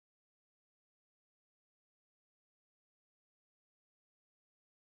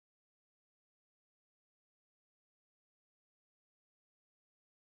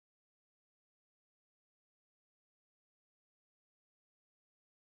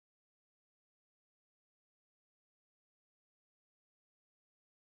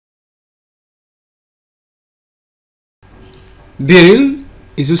Beryl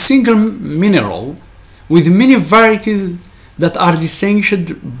is a single mineral with many varieties that are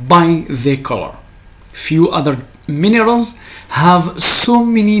distinguished by their color. Few other minerals have so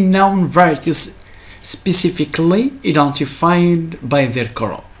many known varieties specifically identified by their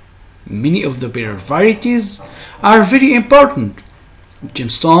color. Many of the beryl varieties are very important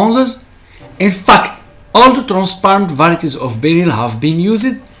gemstones. In fact, all the transparent varieties of beryl have been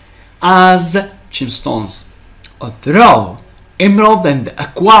used as gemstones, although emerald and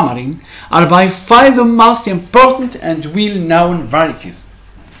aquamarine are by far the most important and well-known varieties.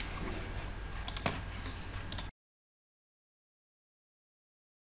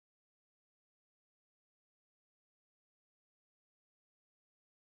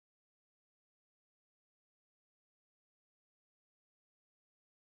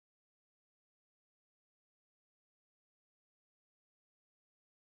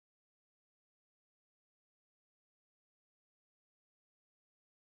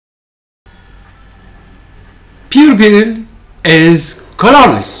 Pure beryl is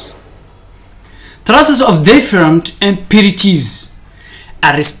colorless. Traces of different impurities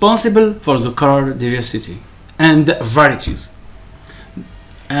are responsible for the color diversity and varieties.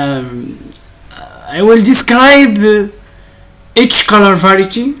 I will describe each color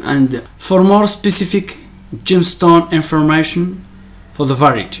variety and for more specific gemstone information for the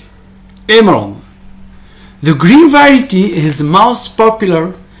variety. Emerald. The green variety is the most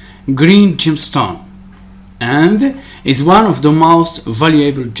popular green gemstone and is one of the most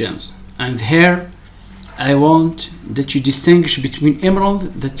valuable gems. And here I want that you distinguish between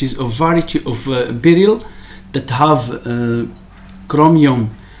emerald, that is a variety of beryl that have chromium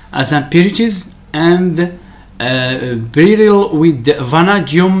as impurities, and beryl with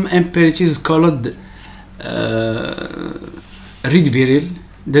vanadium impurities called red beryl,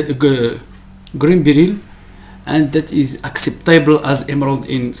 green beryl, and that is acceptable as emerald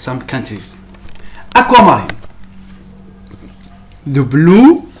in some countries. Aquamarine. The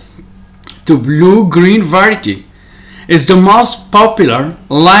blue-green variety is the most popular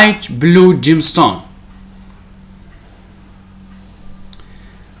light blue gemstone.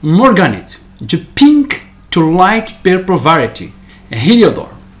 Mورغانيت. The pink to light purple variety,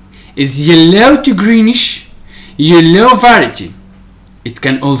 heliodor, is yellow to greenish yellow variety. It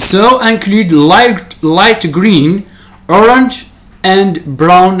can also include light green, orange, and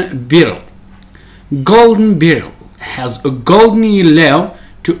brown beryl. Golden beryl has a golden yellow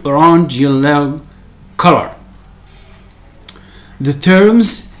to orange yellow color. The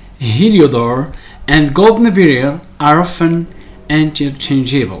terms heliodor and golden beryl are often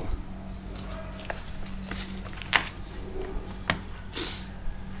interchangeable.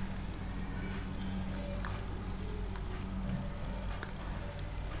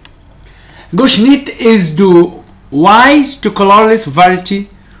 Goshenite is the white to colorless variety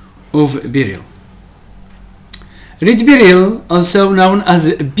of beryl. Red beryl, also known as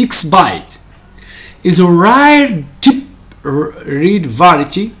bixbyte, is a rare deep red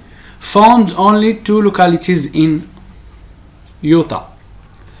variety found only 2 localities in Utah.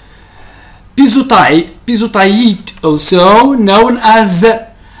 Pisotite, also known as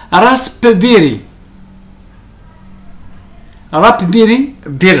raspberry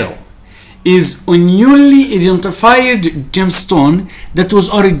beryl, is a newly identified gemstone that was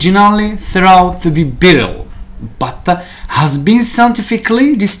originally thought to be beryl, but has been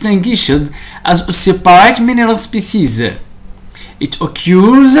scientifically distinguished as a separate mineral species. It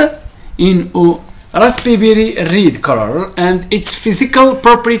occurs in a raspberry red color, and its physical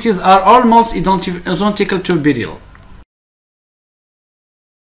properties are almost identical to beryl.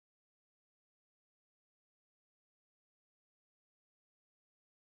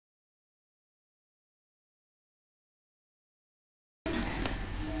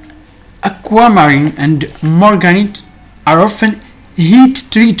 Aquamarine and Mورغانيت are often heat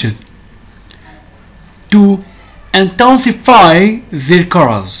treated to intensify their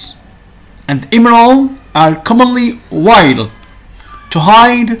colors, and emerald are commonly white to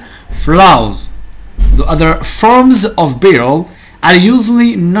hide flaws. The other forms of beryl are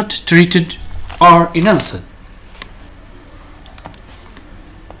usually not treated or enhanced.